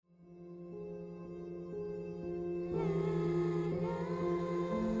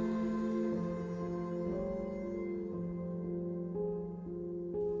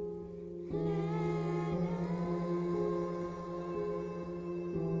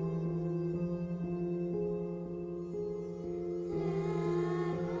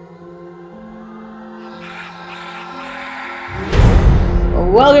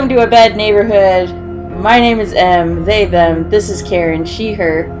Welcome to A Bad Neighborhood. My name is M, they, them. This is Karen, she,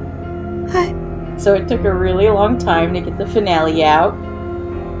 her. Hi. So it took a really long time to get the finale out.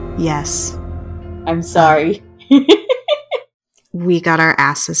 Yes. I'm sorry. We got our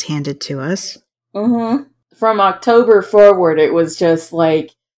asses handed to us. Mm-hmm. From October forward, it was just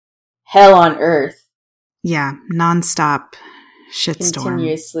like hell on earth. Yeah, nonstop shitstorm.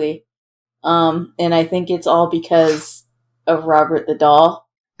 Continuously. And I think it's all because of Robert the Doll.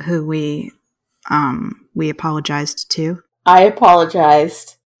 Who we apologized to. I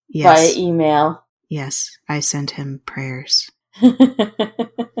apologized Yes. via email. Yes, I sent him prayers. Yeah, I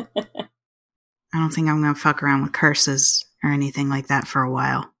don't think I'm going to fuck around with curses or anything like that for a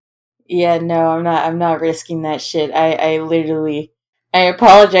while. no, I'm not risking that shit. I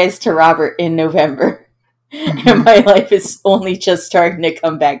apologized to Robert in November. Mm-hmm. And my life is only just starting to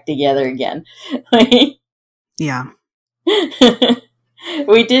come back together again. Yeah.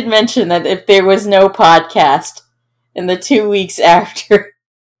 We did mention that if there was no podcast in the 2 weeks after,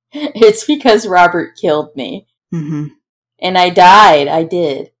 it's because Robert killed me. Mm-hmm. And I died. I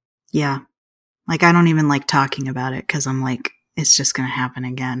did. Yeah. Like, I don't even like talking about it because I'm like, it's just going to happen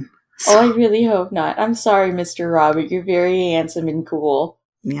again. So, Oh, I really hope not. I'm sorry, Mr. Robert. You're very handsome and cool.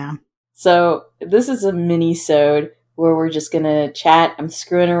 yeah. So, this is a mini-sode where we're just gonna chat. I'm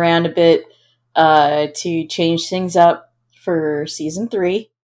screwing around a bit to change things up for season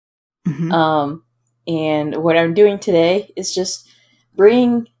 3. Mm-hmm. And what I'm doing today is just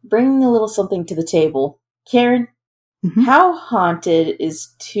bringing a little something to the table. Karen, Mm-hmm. how haunted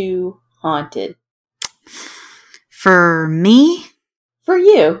is too haunted? For me? For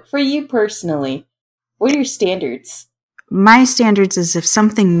you personally. What are your standards? My standards is if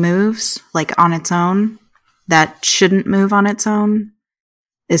something moves, like on its own, that shouldn't move on its own,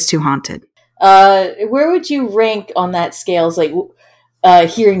 is too haunted. Where would you rank on that scales, like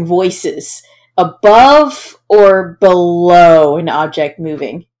hearing voices? Above or below an object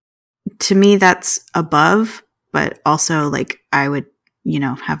moving? To me, that's above, but also, like, I would,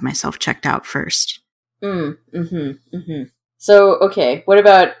 have myself checked out first. So, okay, what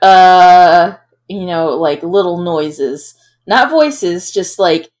about, like little noises? Not voices, just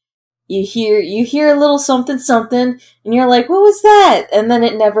like you hear a little something, and you're like, what was that? And then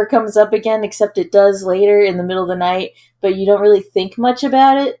it never comes up again, except it does later in the middle of the night, but you don't really think much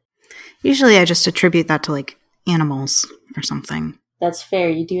about it. Usually I just attribute that to, like, animals or something. That's fair.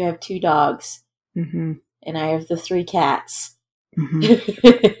 You do have 2 dogs. Mm-hmm. And I have the 3 cats.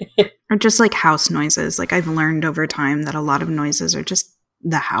 Mm-hmm. Or just, like, house noises. Like, I've learned over time that a lot of noises are just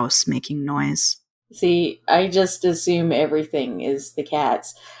the house making noise. See, I just assume everything is the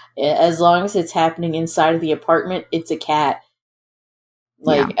cats. As long as it's happening inside of the apartment, it's a cat.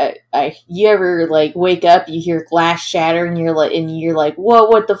 Like, yeah. You ever, like, wake up, you hear glass shatter, and you're like, whoa,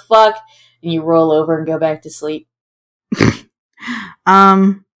 what the fuck? And you roll over and go back to sleep.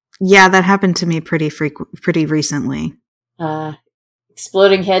 Yeah, that happened to me pretty recently.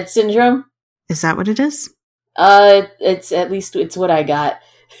 Exploding head syndrome? Is that what it is? It's what I got.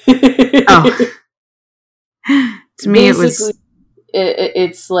 Oh. To me, basically,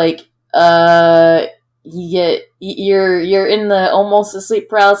 it's like, you're in the almost asleep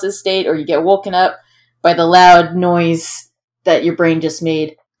paralysis state, or you get woken up by the loud noise that your brain just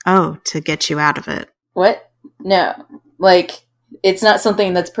made. Oh, to get you out of it. What? No. Like, it's not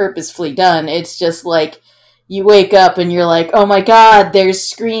something that's purposefully done. It's just like, you wake up and you're like, oh my god, there's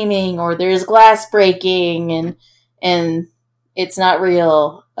screaming, or there's glass breaking, and it's not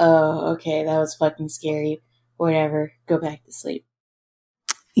real. Oh, okay, that was fucking scary. Whatever, go back to sleep.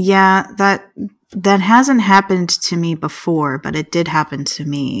 Yeah, that hasn't happened to me before, but it did happen to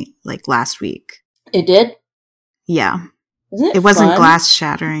me, like, last week. It did? Yeah. Isn't it wasn't fun? Glass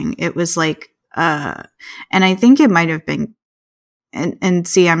shattering. It was like, and I think it might have been, and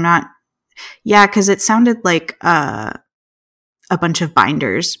see, I'm not, yeah, because it sounded like a bunch of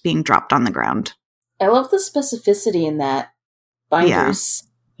binders being dropped on the ground. I love the specificity in that. Binders.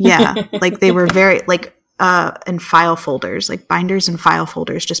 Yeah. Like, they were very, like, and file folders, like binders and file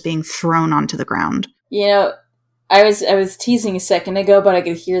folders just being thrown onto the ground. You know, I was teasing a second ago, but I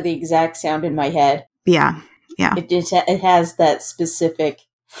could hear the exact sound in my head. Yeah. It has that specific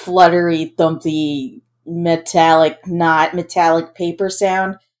fluttery, thumpy, metallic paper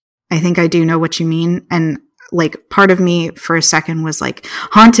sound. I think I do know what you mean. And, like, part of me for a second was like,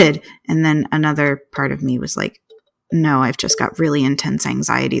 haunted. And then another part of me was like, no, I've just got really intense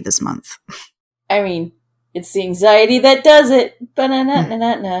anxiety this month. I mean, it's the anxiety that does it.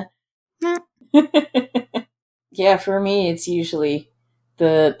 Ba-na-na-na-na-na. Yeah, for me, it's usually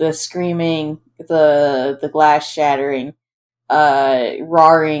the screaming, the glass shattering.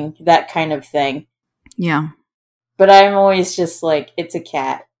 roaring, that kind of thing. Yeah. But I'm always just like, it's a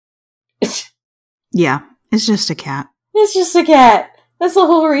cat. Yeah. It's just a cat. It's just a cat. That's the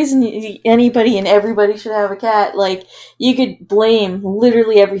whole reason anybody and everybody should have a cat. Like, you could blame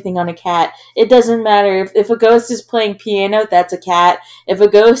literally everything on a cat. It doesn't matter. If a ghost is playing piano, that's a cat. If a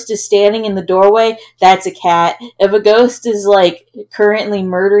ghost is standing in the doorway, that's a cat. If a ghost is, like, currently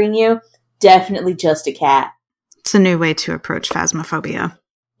murdering you, definitely just a cat. It's a new way to approach phasmophobia.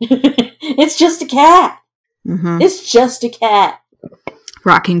 It's just a cat. Mm-hmm. It's just a cat.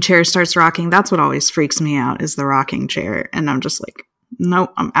 Rocking chair starts rocking. That's what always freaks me out, is the rocking chair. And I'm just like,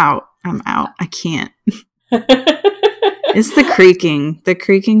 nope, I'm out. I can't. It's the creaking. The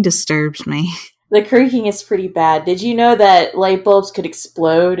creaking disturbs me. The creaking is pretty bad. Did you know that light bulbs could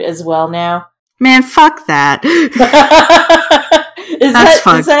explode as well now? Man, fuck that. Is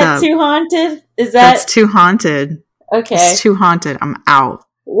that too haunted? That's too haunted. Okay. It's too haunted. I'm out.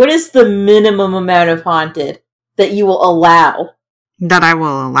 What is the minimum amount of haunted that you will allow? That I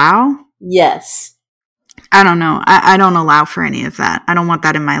will allow? Yes. I don't know. I don't allow for any of that. I don't want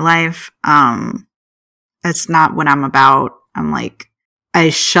that in my life. That's not what I'm about. I'm like, I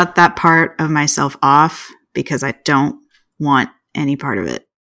shut that part of myself off because I don't want any part of it.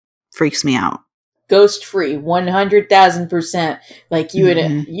 Freaks me out. Ghost free, 100,000%. Like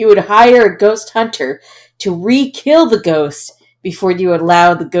you would hire a ghost hunter to re-kill the ghost before you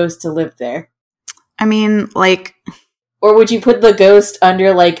allow the ghost to live there. I mean, like, or would you put the ghost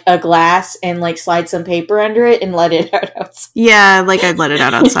under, like, a glass and, like, slide some paper under it and let it out outside? Yeah, like, I'd let it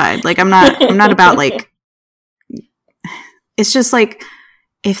out outside. Like, I'm not about, like, it's just, like,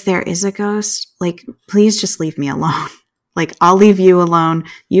 if there is a ghost, like, please just leave me alone. Like, I'll leave you alone.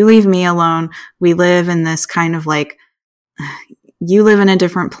 You leave me alone. We live in this kind of, like, you live in a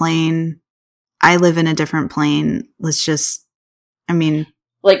different plane. I live in a different plane. Let's just, I mean.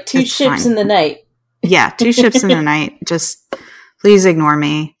 Like two ships in the night. Yeah, two ships in the night. Just please ignore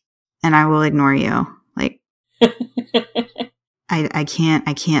me and I will ignore you. Like, I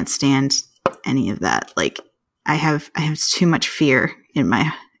can't stand any of that. Like, I have too much fear in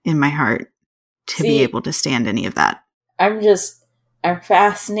my heart to be able to stand any of that. I'm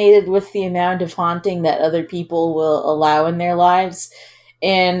fascinated with the amount of haunting that other people will allow in their lives.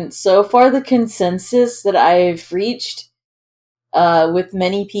 And so far the consensus that I've reached with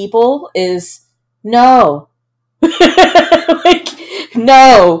many people is no. Like,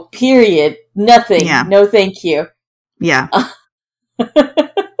 no, period. Nothing. Yeah. No, thank you. Yeah.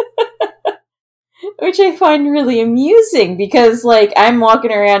 Which I find really amusing because, like, I'm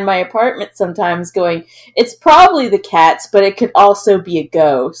walking around my apartment sometimes going, it's probably the cats, but it could also be a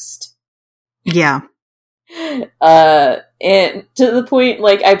ghost. Yeah. And to the point,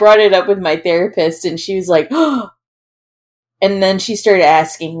 like, I brought it up with my therapist and she was like, oh. And then she started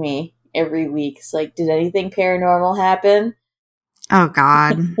asking me every week, it's like, did anything paranormal happen? Oh,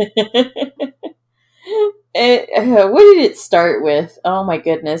 God. What did it start with? Oh my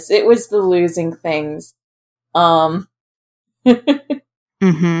goodness. It was the losing things. Like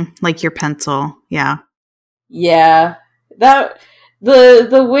your pencil. Yeah. Yeah. That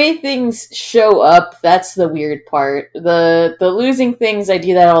the way things show up, that's the weird part. The losing things, I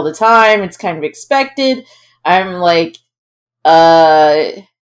do that all the time. It's kind of expected. I'm like,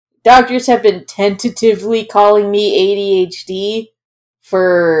 doctors have been tentatively calling me ADHD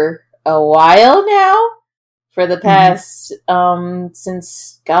for a while now. For the past,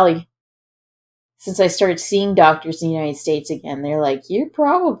 since I started seeing doctors in the United States again, they're like, you're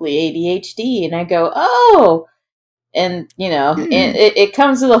probably ADHD. And I go, oh! And, you know, it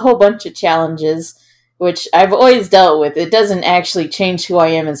comes with a whole bunch of challenges, which I've always dealt with. It doesn't actually change who I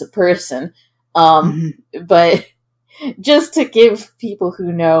am as a person. But just to give people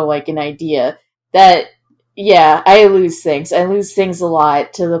who know, like, an idea that, yeah, I lose things. I lose things a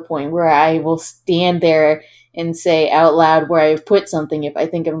lot to the point where I will stand there and say out loud where I've put something if I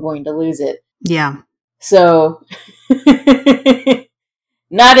think I'm going to lose it. Yeah. So,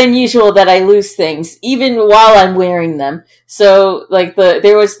 not unusual that I lose things, even while I'm wearing them. So, like,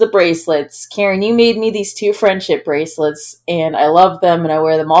 there was the bracelets. Karen, you made me these 2 friendship bracelets, and I love them, and I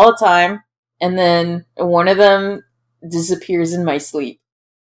wear them all the time. And then one of them disappears in my sleep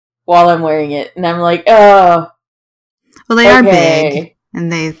while I'm wearing it. And I'm like, oh. Well, they are big, and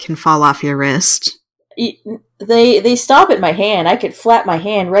they can fall off your wrist. They stop at my hand. I could flap my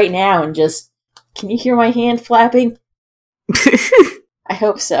hand right now and just... Can you hear my hand flapping? I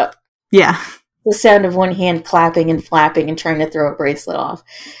hope so. Yeah. The sound of one hand clapping and flapping and trying to throw a bracelet off.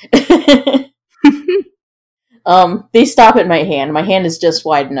 They stop at my hand. My hand is just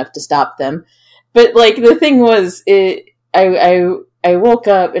wide enough to stop them. But, like, the thing was, I woke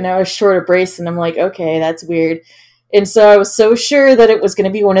up and I was short of brace, and I'm like, okay, that's weird. And so I was so sure that it was going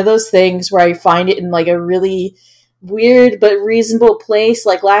to be one of those things where I find it in like a really weird but reasonable place.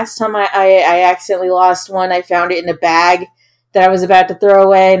 Like last time I accidentally lost one, I found it in a bag that I was about to throw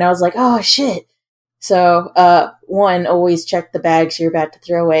away, and I was like, oh shit. So, one, always check the bags you're about to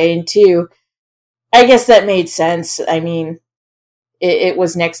throw away, and two, I guess that made sense. I mean, it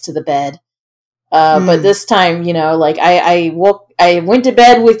was next to the bed. But this time, you know, like I went to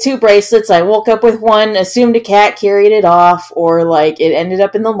bed with 2 bracelets. I woke up with one, assumed a cat carried it off, or like it ended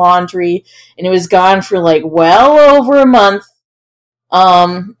up in the laundry, and it was gone for like well over a month.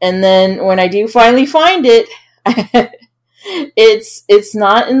 And then when I do finally find it, it's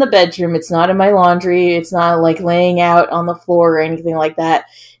not in the bedroom. It's not in my laundry. It's not like laying out on the floor or anything like that.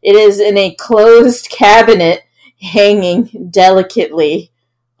 It is in a closed cabinet hanging delicately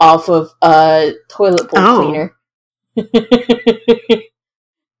off of a toilet bowl cleaner.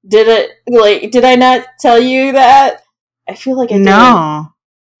 Did I not tell you that? I feel like I did. No.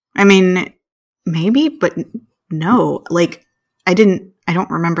 I mean, maybe, but no. Like, I don't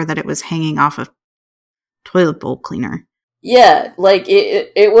remember that it was hanging off a toilet bowl cleaner. Yeah, like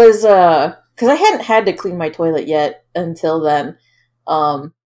it was, because I hadn't had to clean my toilet yet until then.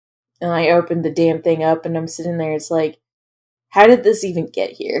 And I opened the damn thing up and I'm sitting there, it's like, how did this even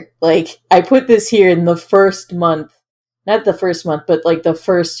get here? Like, I put this here in the first month. Not the first month, but like the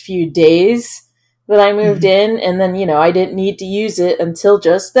first few days that I moved in. And then, you know, I didn't need to use it until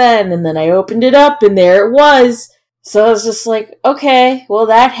just then. And then I opened it up and there it was. So I was just like, okay, well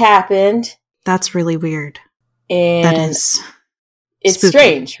that happened. That's really weird. And that is it's spooky.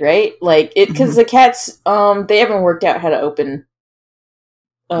 strange, right? Like, because the cats, they haven't worked out how to open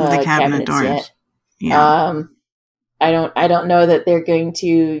the cabinet doors yet. Yeah. I don't know that they're going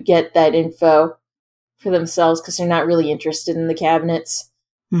to get that info for themselves because they're not really interested in the cabinets.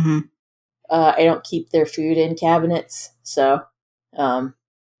 I don't keep their food in cabinets, so I'm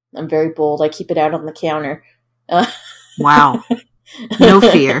very bold. I keep it out on the counter. Wow. No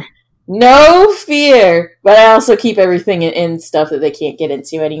fear. No fear! But I also keep everything in stuff that they can't get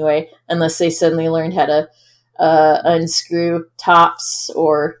into anyway, unless they suddenly learned how to unscrew tops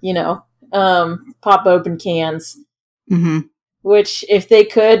or, you know, pop open cans. Which, if they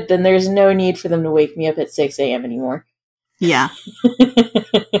could, then there's no need for them to wake me up at 6 a.m. anymore. Yeah.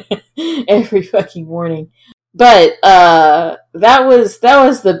 Every fucking morning. But that was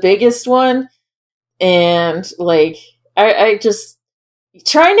the biggest one. And, like, I just...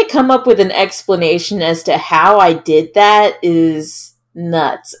 trying to come up with an explanation as to how I did that is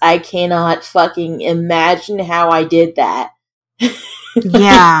nuts. I cannot fucking imagine how I did that.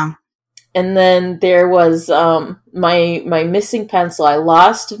 Yeah. And then there was my missing pencil. I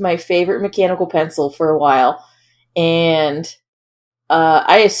lost my favorite mechanical pencil for a while, and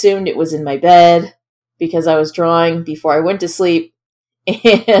I assumed it was in my bed because I was drawing before I went to sleep,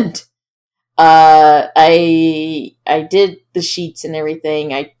 and I did the sheets and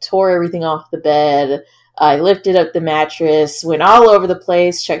everything. I tore everything off the bed. I lifted up the mattress, went all over the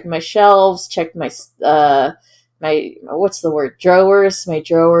place, checked my shelves, checked my what's the word? Drawers. My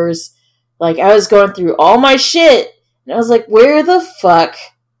drawers. Like, I was going through all my shit, and I was like, where the fuck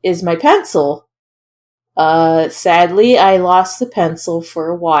is my pencil? Sadly, I lost the pencil for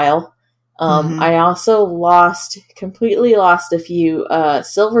a while. I also completely lost a few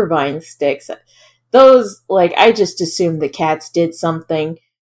Silvervine sticks. Those, like, I just assumed the cats did something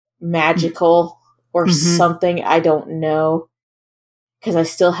magical or something. I don't know. Because I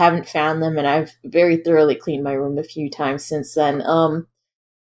still haven't found them, and I've very thoroughly cleaned my room a few times since then.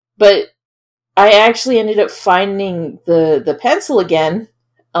 But I actually ended up finding the pencil again,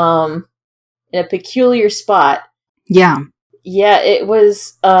 in a peculiar spot. Yeah. Yeah, it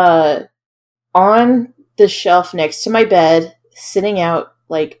was, on the shelf next to my bed, sitting out,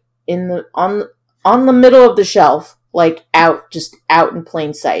 like, on the middle of the shelf, like, just out in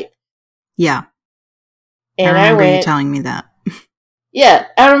plain sight. Yeah. And I remember you telling me that. Yeah,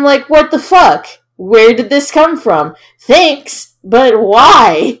 and I'm like, what the fuck? Where did this come from? Thanks, but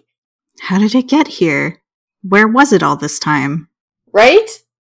why? How did it get here? Where was it all this time? Right?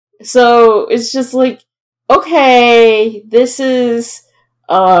 So, it's just like, okay, this is,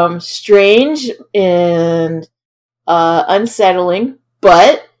 strange and, unsettling,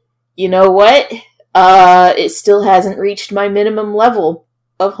 but, you know what? It still hasn't reached my minimum level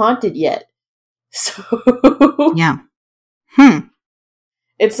of haunted yet. So... Yeah.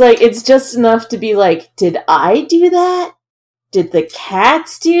 It's like, it's just enough to be like, did I do that? Did the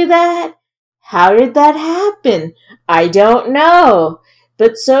cats do that? How did that happen? I don't know.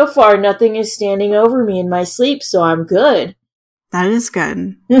 But so far, nothing is standing over me in my sleep, so I'm good. That is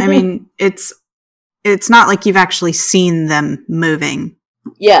good. I mean, it's not like you've actually seen them moving.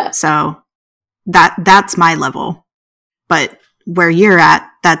 Yeah. So that's my level. But where you're at,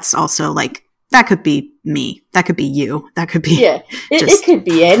 that's also like, that could be me. That could be you. That could be... Yeah, it could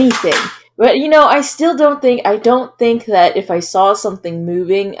be anything. But, I still don't think that if I saw something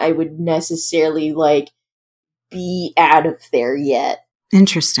moving, I would necessarily, be out of there yet.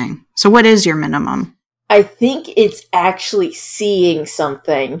 Interesting. So what is your minimum? I think it's actually seeing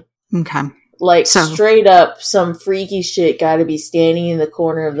something. Okay. Straight up, some freaky shit gotta be standing in the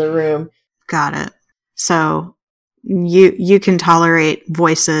corner of the room. Got it. So you can tolerate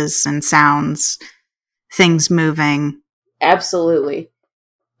voices and sounds, things moving. Absolutely.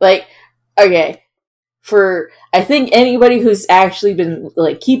 Okay. I think anybody who's actually been,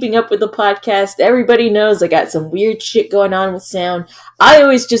 keeping up with the podcast, everybody knows I got some weird shit going on with sound. I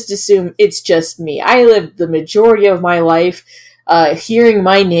always just assume it's just me. I lived the majority of my life hearing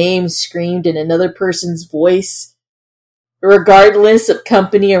my name screamed in another person's voice, regardless of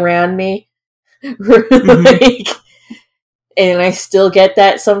company around me. Mm-hmm. And I still get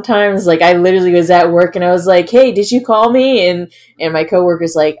that sometimes. I literally was at work and I was like, "Hey, did you call me?" And my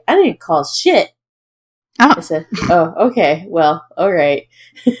coworker's like, "I didn't call shit." Oh. I said, "Oh, okay. Well, all right."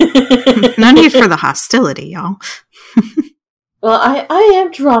 No need for the hostility, y'all. Well, I am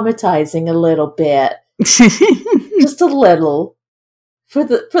dramatizing a little bit. Just a little. For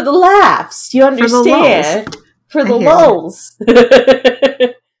the laughs. You understand? For the lulls.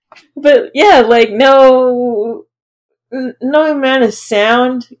 But yeah, no amount of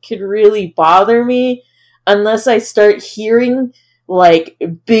sound could really bother me unless I start hearing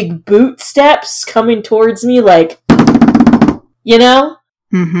big boot steps coming towards me,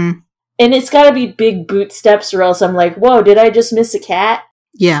 Mm-hmm. And it's gotta be big boot steps or else I'm like, whoa, did I just miss a cat?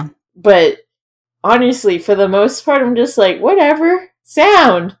 Yeah. But honestly, for the most part, I'm just like, whatever.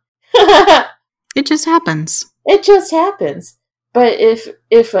 Sound. It just happens. It just happens. But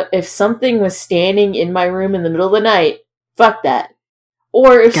if something was standing in my room in the middle of the night, fuck that.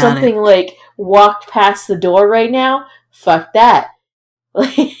 Or if something walked past the door right now, fuck that.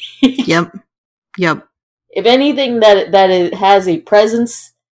 Yep. If anything that has a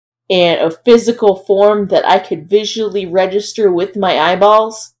presence and a physical form that I could visually register with my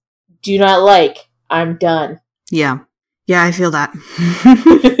eyeballs, do not like. I'm done. Yeah. Yeah, I feel that.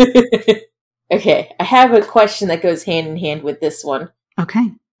 Okay, I have a question that goes hand in hand with this one.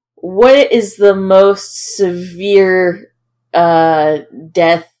 Okay. What is the most severe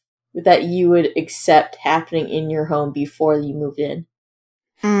death that you would accept happening in your home before you moved in?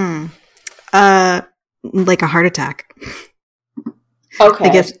 Like a heart attack.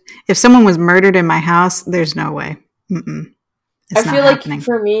 Okay. If someone was murdered in my house, there's no way. I feel like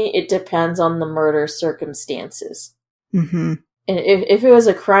for me, it depends on the murder circumstances. Mm-hmm. And if it was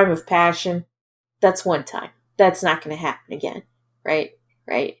a crime of passion, that's one time. That's not going to happen again. Right.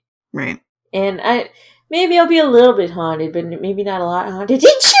 And maybe I'll be a little bit haunted, but maybe not a lot haunted.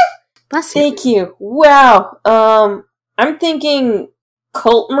 Bless you. Thank you. Wow. I'm thinking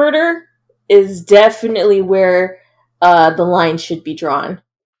cult murder is definitely where the line should be drawn.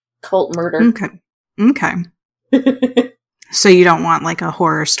 Cult murder. Okay. So you don't want a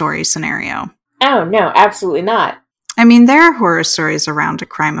horror story scenario? Oh, no, absolutely not. I mean, there are horror stories around a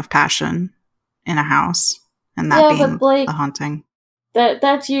crime of passion in a house, and that being a haunting.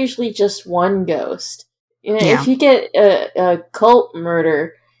 That's usually just one ghost. If you get a cult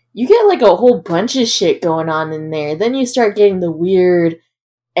murder, you get a whole bunch of shit going on in there. Then you start getting the weird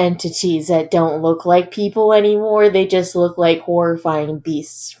entities that don't look like people anymore. They just look like horrifying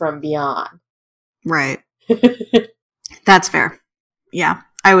beasts from beyond. Right. That's fair. Yeah.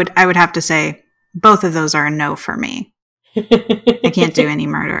 I would have to say both of those are a no for me. I can't do any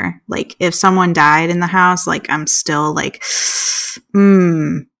murder. If someone died in the house, I'm still I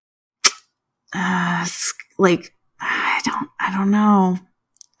don't know.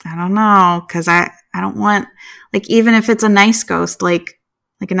 Cause I don't want, even if it's a nice ghost, like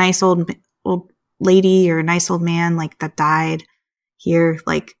a nice old lady or a nice old man, that died here,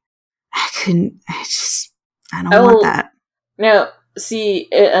 I don't want that. No, see,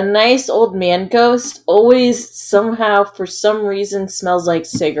 a nice old man ghost always somehow, for some reason, smells like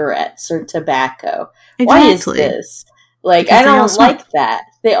cigarettes or tobacco. Exactly. Why is this? I don't like that.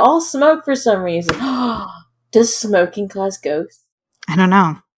 They all smoke for some reason. Does smoking cause ghosts? I don't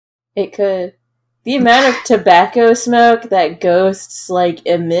know. It could. The amount of tobacco smoke that ghosts,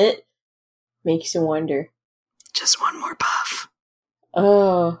 emit makes you wonder. Just one more puff.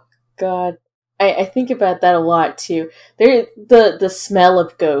 Oh, God. I think about that a lot too. The smell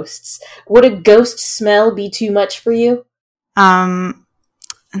of ghosts. Would a ghost smell be too much for you? No,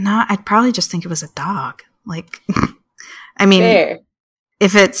 I'd probably just think it was a dog. Like, I mean, Fair.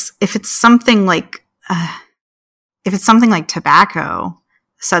 if it's something like if it's something like tobacco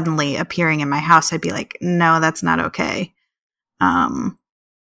suddenly appearing in my house, I'd be like, no, that's not okay.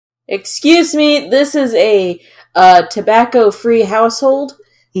 Excuse me, this is a tobacco-free household.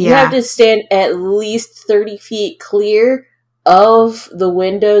 Yeah. You have to stand at least 30 feet clear of the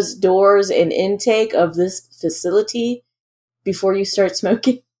windows, doors, and intake of this facility before you start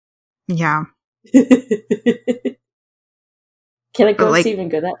smoking. Yeah. Can a ghost even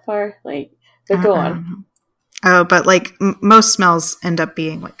go that far? Like, but go on. Oh, but like most smells end up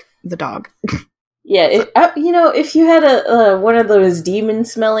being like the dog. Yeah, if you had a one of those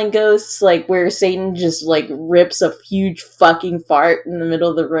demon-smelling ghosts, like where Satan just like rips a huge fucking fart in the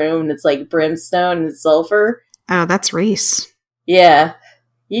middle of the room, and it's like brimstone and sulfur. Oh, that's Reese. Yeah,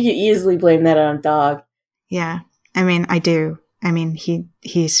 you could easily blame that on a dog. Yeah, I mean, I do. I mean,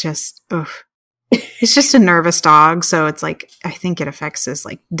 he's just, he's just a nervous dog, so it's like I think it affects his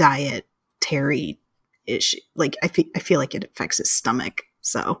like dietary issue. Like I feel like it affects his stomach.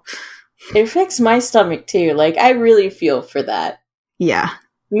 So. It affects my stomach too. Like I really feel for that. Yeah,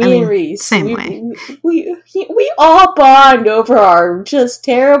 and Reese, same way. We all bond over our just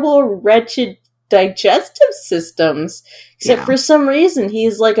terrible, wretched digestive systems. Except for some reason,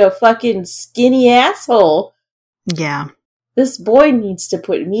 he's like a fucking skinny asshole. Yeah, this boy needs to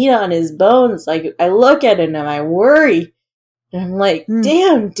put meat on his bones. Like I look at him and I worry, and I'm like,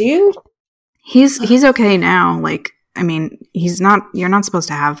 damn, dude. He's okay now. Like. I mean, you're not supposed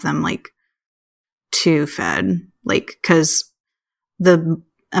to have them, like, too fed. Like, because the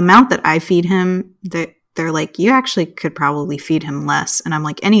amount that I feed him, they're like, you actually could probably feed him less. And I'm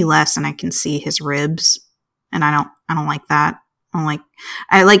like, any less, and I can see his ribs. And I don't like that.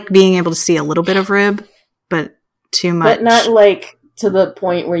 I like being able to see a little bit of rib, but too much. But not, like, to the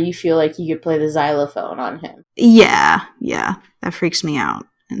point where you feel like you could play the xylophone on him. Yeah. That freaks me out.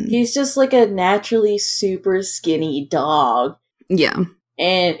 He's just like a naturally super skinny dog. Yeah.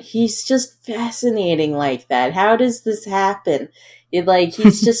 And he's just fascinating like that. How does this happen?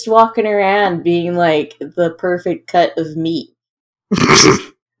 He's just walking around being like the perfect cut of meat.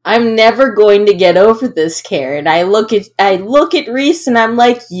 I'm never going to get over this, Karen. I look at Reese and I'm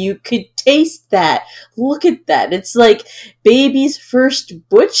like, you could taste that. Look at that. It's like baby's first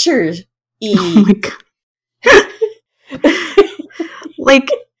butcher. Oh my God.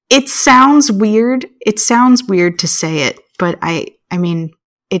 Like, it sounds weird. It sounds weird to say it, but I mean,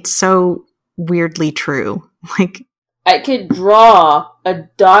 it's so weirdly true. Like, I could draw a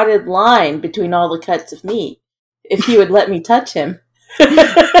dotted line between all the cuts of meat if he would let me touch him.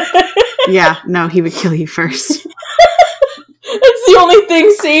 Yeah, no, he would kill you first. That's the only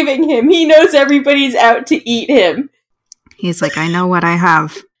thing saving him. He knows everybody's out to eat him. He's like, I know what I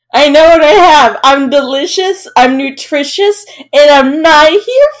have. I know what I have. I'm delicious, I'm nutritious, and I'm not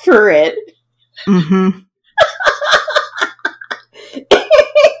here for it. Mm-hmm.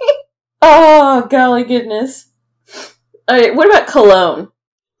 Oh, golly goodness. Alright, what about cologne?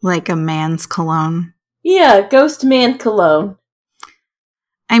 Like a man's cologne? Yeah, ghost man cologne.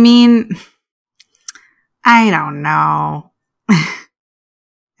 I mean, I don't know. I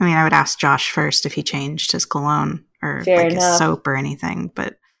mean, I would ask Josh first if he changed his cologne or Fair like enough. his soap or anything,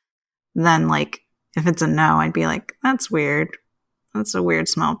 but then, like, if it's a no, I'd be like, that's weird. That's a weird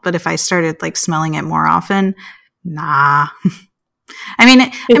smell. But if I started, like, smelling it more often, nah. I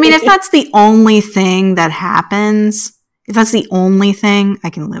mean, if that's the only thing that happens, if that's the only thing, I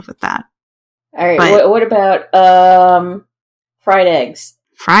can live with that. All right, what about fried eggs?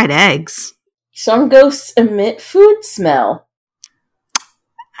 Fried eggs? Some ghosts emit food smell.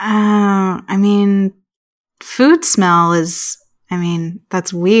 I mean, food smell is... I mean,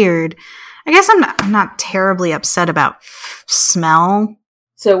 that's weird. I guess I'm not terribly upset about smell.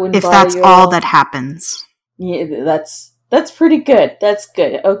 So if that's all that happens. Yeah, that's pretty good. That's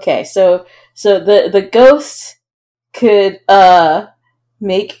good. Okay, so the ghost could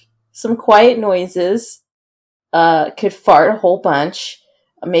make some quiet noises, could fart a whole bunch,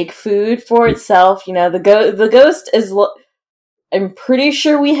 make food for itself. You know, the ghost is. I'm pretty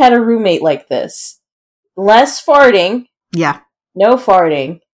sure we had a roommate like this. Less farting. Yeah. No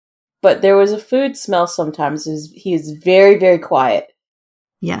farting, but there was a food smell sometimes. He was very, very quiet.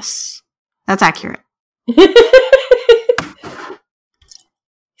 Yes, that's accurate.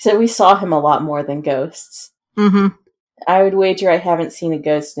 So we saw him a lot more than ghosts. Mm-hmm. I would wager I haven't seen a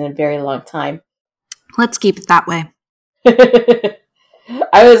ghost in a very long time. Let's keep it that way.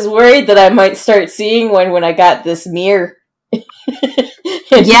 I was worried that I might start seeing one when I got this mirror.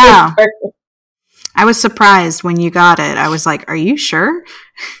 Yeah. I was surprised when you got it. I was like, are you sure?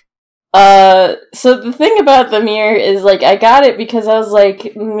 So the thing about the mirror is, like, I got it because I was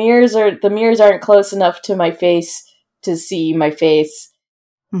like, the mirrors aren't close enough to my face to see my face.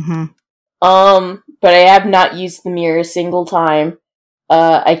 Mm-hmm. But I have not used the mirror a single time.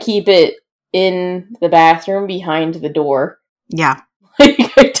 I keep it in the bathroom behind the door. Yeah.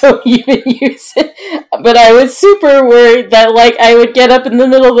 Like, I don't even use it. But I was super worried that, like, I would get up in the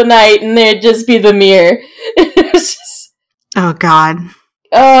middle of the night and there'd just be the mirror. It was just... Oh, God.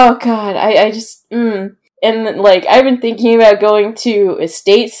 Oh, God. I just... And, like, I've been thinking about going to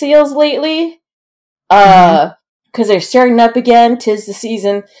estate sales lately. Because they're starting up again. 'Tis the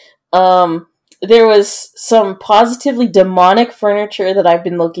season. There was some positively demonic furniture that I've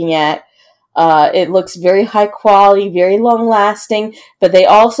been looking at. It looks very high quality, very long lasting, but they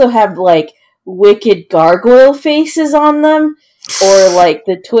also have, like, wicked gargoyle faces on them, or, like,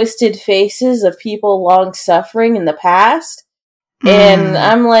 the twisted faces of people long suffering in the past. And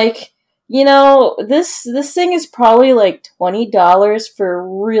I'm like, you know, this thing is probably like $20 for a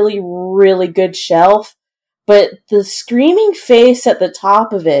really, really good shelf, but the screaming face at the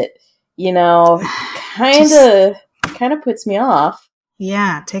top of it, you know, kind of puts me off.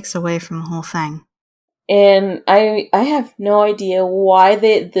 Yeah, it takes away from the whole thing. And I have no idea why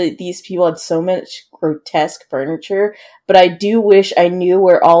these people had so much grotesque furniture, but I do wish I knew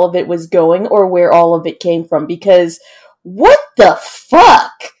where all of it was going or where all of it came from, because what the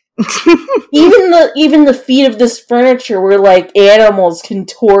fuck? Even the feet of this furniture were like animals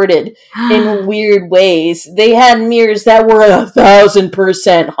contorted in weird ways. They had mirrors that were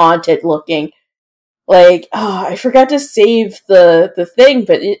 1,000% haunted looking. Like, I forgot to save the thing,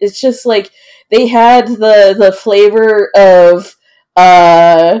 but it's just like they had the flavor of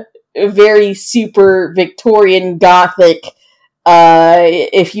very super Victorian Gothic.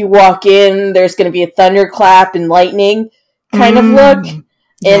 If you walk in, there's going to be a thunderclap and lightning kind of look.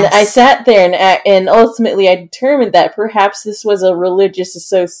 And yes. I sat there and ultimately I determined that perhaps this was a religious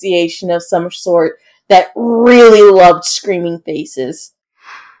association of some sort that really loved screaming faces.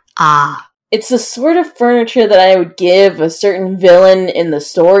 It's the sort of furniture that I would give a certain villain in the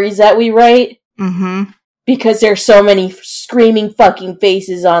stories that we write. Mm-hmm. Because there's so many screaming fucking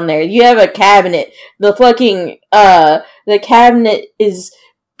faces on there. You have a cabinet. The fucking, the cabinet is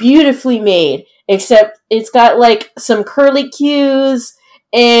beautifully made. Except it's got, like, some curlicues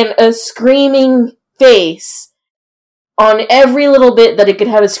and a screaming face on every little bit that it could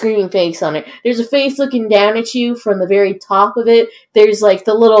have a screaming face on it. There's a face looking down at you from the very top of it. There's, like,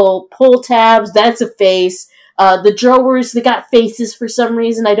 the little pull tabs. That's a face. The drawers, they got faces for some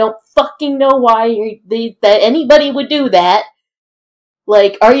reason. I don't fucking know why that anybody would do that.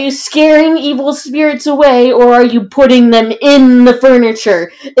 Like, are you scaring evil spirits away, or are you putting them in the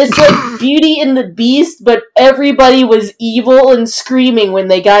furniture? It's like Beauty and the Beast, but everybody was evil and screaming when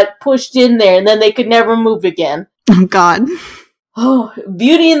they got pushed in there, and then they could never move again. Oh, God. Oh,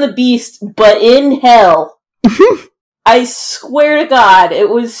 Beauty and the Beast, but in hell. I swear to God, it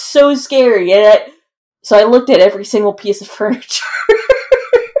was so scary. So I looked at every single piece of furniture.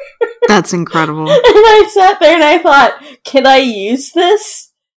 That's incredible. And I sat there and I thought, can I use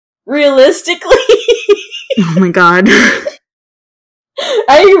this? Realistically? Oh my God.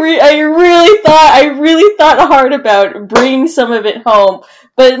 I really thought hard about bringing some of it home.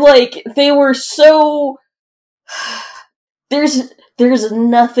 But, like, they were so... There's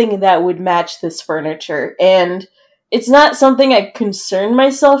nothing that would match this furniture. And it's not something I concern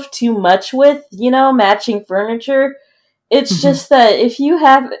myself too much with, you know, matching furniture. It's just that if you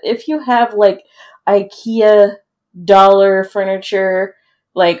have like IKEA dollar furniture,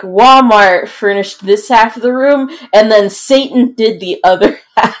 like Walmart furnished this half of the room, and then Satan did the other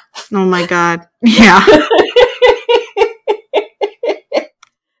half. Oh my God. Yeah.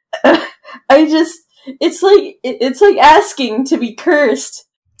 It's like asking to be cursed.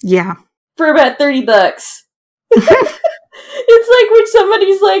 Yeah. For about $30. It's like when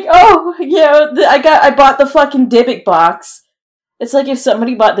somebody's like, oh, you know, I bought the fucking Dybbuk box. It's like if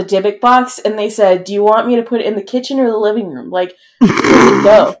somebody bought the Dybbuk box and they said, do you want me to put it in the kitchen or the living room? Like, where does it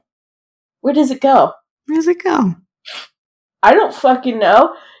go? Where does it go? Where does it go? I don't fucking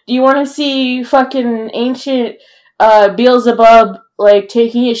know. Do you want to see fucking ancient Beelzebub, like,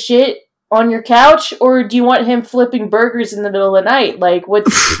 taking a shit on your couch? Or do you want him flipping burgers in the middle of the night? Like,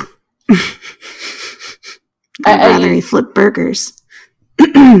 what's... I'd rather he flip burgers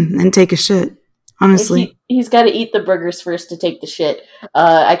and take a shit, honestly. He's got to eat the burgers first to take the shit.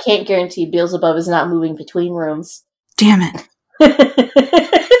 I can't guarantee Beelzebub is not moving between rooms. Damn it.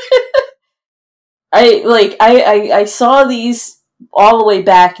 I saw these all the way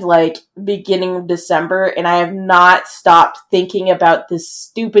back, like, beginning of December, and I have not stopped thinking about this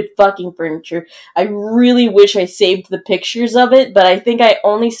stupid fucking furniture. I really wish I saved the pictures of it, but I think I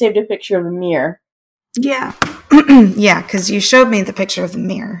only saved a picture of the mirror. Yeah. Yeah, because you showed me the picture of the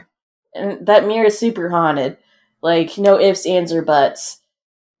mirror. And that mirror is super haunted. Like, no ifs, ands, or buts.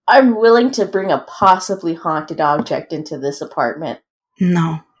 I'm willing to bring a possibly haunted object into this apartment.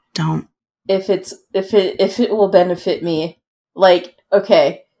 No, don't. If it will benefit me. Like,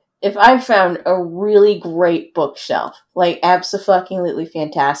 okay, if I found a really great bookshelf, like abso-fucking-lutely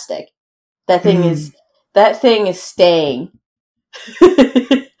fantastic, that thing is staying.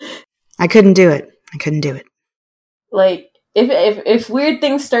 I couldn't do it. Like, if weird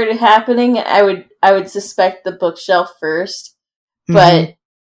things started happening, I would suspect the bookshelf first. But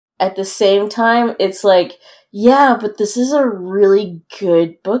at the same time, it's like, yeah, but this is a really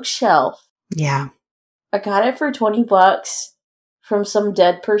good bookshelf. Yeah. I got it for $20 from some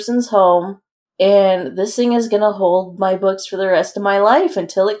dead person's home, and this thing is gonna hold my books for the rest of my life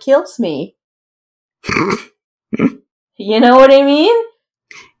until it kills me. You know what I mean?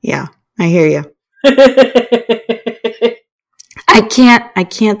 Yeah, I hear you. I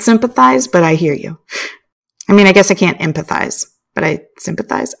can't sympathize, but I hear you. I mean, I guess I can't empathize, but I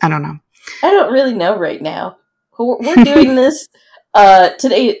sympathize. I don't know. I don't really know right now. We're doing this.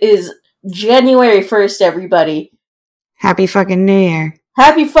 Today is January 1st, everybody. Happy fucking New Year.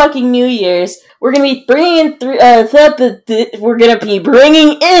 Happy fucking New Year's. We're gonna be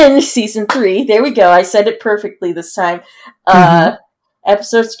bringing in season 3. There we go. I said it perfectly this time.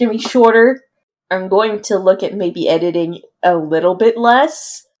 Episodes are gonna be shorter. I'm going to look at maybe editing a little bit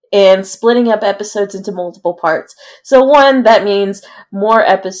less and splitting up episodes into multiple parts. So 1, that means more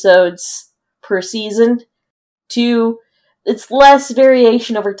episodes per season. 2, it's less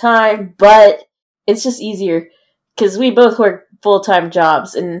variation over time, but it's just easier. Because we both work full-time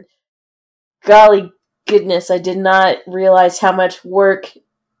jobs, and golly goodness, I did not realize how much work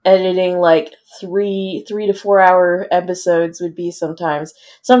editing, like, 3 to 4 hour episodes would be sometimes.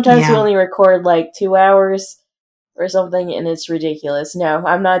 Sometimes we only record, like, 2 hours or something, and it's ridiculous. No,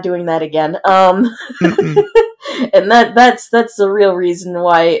 I'm not doing that again. And that's the real reason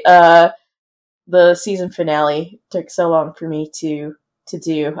why, the season finale took so long for me to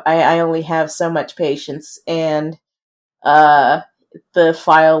do. I only have so much patience, and the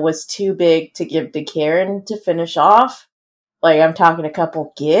file was too big to give to Karen to finish off. Like, I'm talking a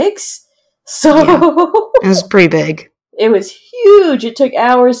couple gigs. So it was pretty big. It was huge. It took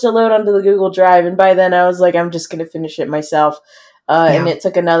hours to load onto the Google Drive, and by then I was like, I'm just gonna finish it myself. And it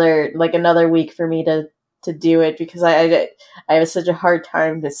took another week for me to do it, because I have such a hard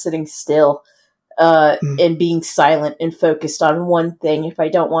time just sitting still. And being silent and focused on one thing if I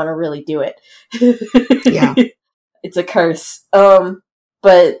don't want to really do it. Yeah. It's a curse.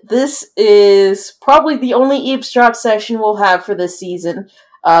 But this is probably the only eavesdrop session we'll have for this season.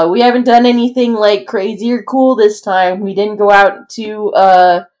 We haven't done anything, like, crazy or cool this time. We didn't go out to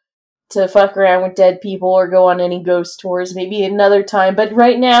fuck around with dead people or go on any ghost tours. Maybe another time. But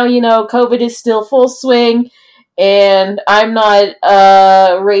right now, COVID is still full swing. And I'm not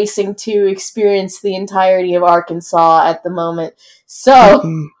racing to experience the entirety of Arkansas at the moment.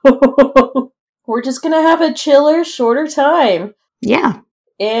 So, we're just going to have a chiller, shorter time. Yeah.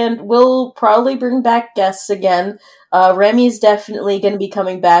 And we'll probably bring back guests again. Remy's definitely going to be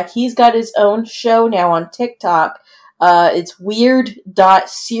coming back. He's got his own show now on TikTok. It's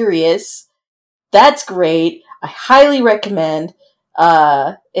weird.serious. That's great. I highly recommend.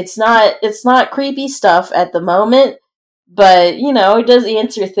 It's not creepy stuff at the moment, but, it does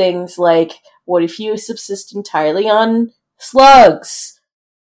answer things like, what if you subsist entirely on slugs?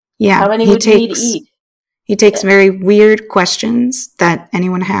 Yeah. How many would you need to eat? He takes very weird questions that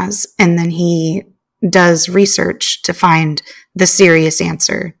anyone has, and then he does research to find the serious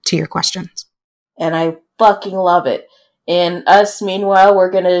answer to your questions. And I fucking love it. And us, meanwhile, we're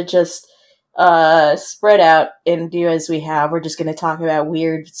gonna just spread out and do as we have. We're just going to talk about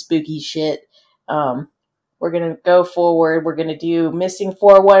weird, spooky shit. We're going to go forward. We're going to do Missing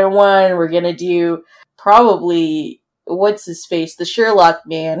 411. We're going to do probably, what's his face? The Sherlock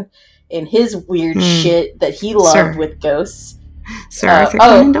man and his weird shit that he loved with ghosts. Sir Arthur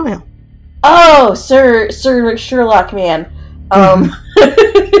Conan Doyle. Oh, Sir Sherlock man.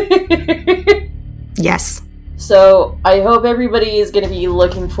 Yes. So, I hope everybody is going to be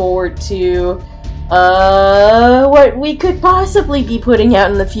looking forward to what we could possibly be putting out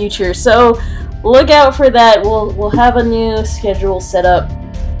in the future. So, look out for that. We'll have a new schedule set up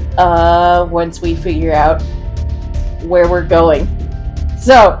once we figure out where we're going.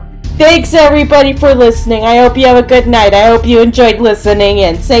 So, thanks everybody for listening. I hope you have a good night. I hope you enjoyed listening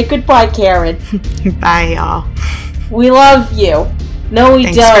in. Say goodbye, Karen. Bye, y'all. We love you. No, we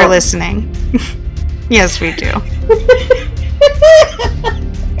Thanks don't. for listening. Yes, we do.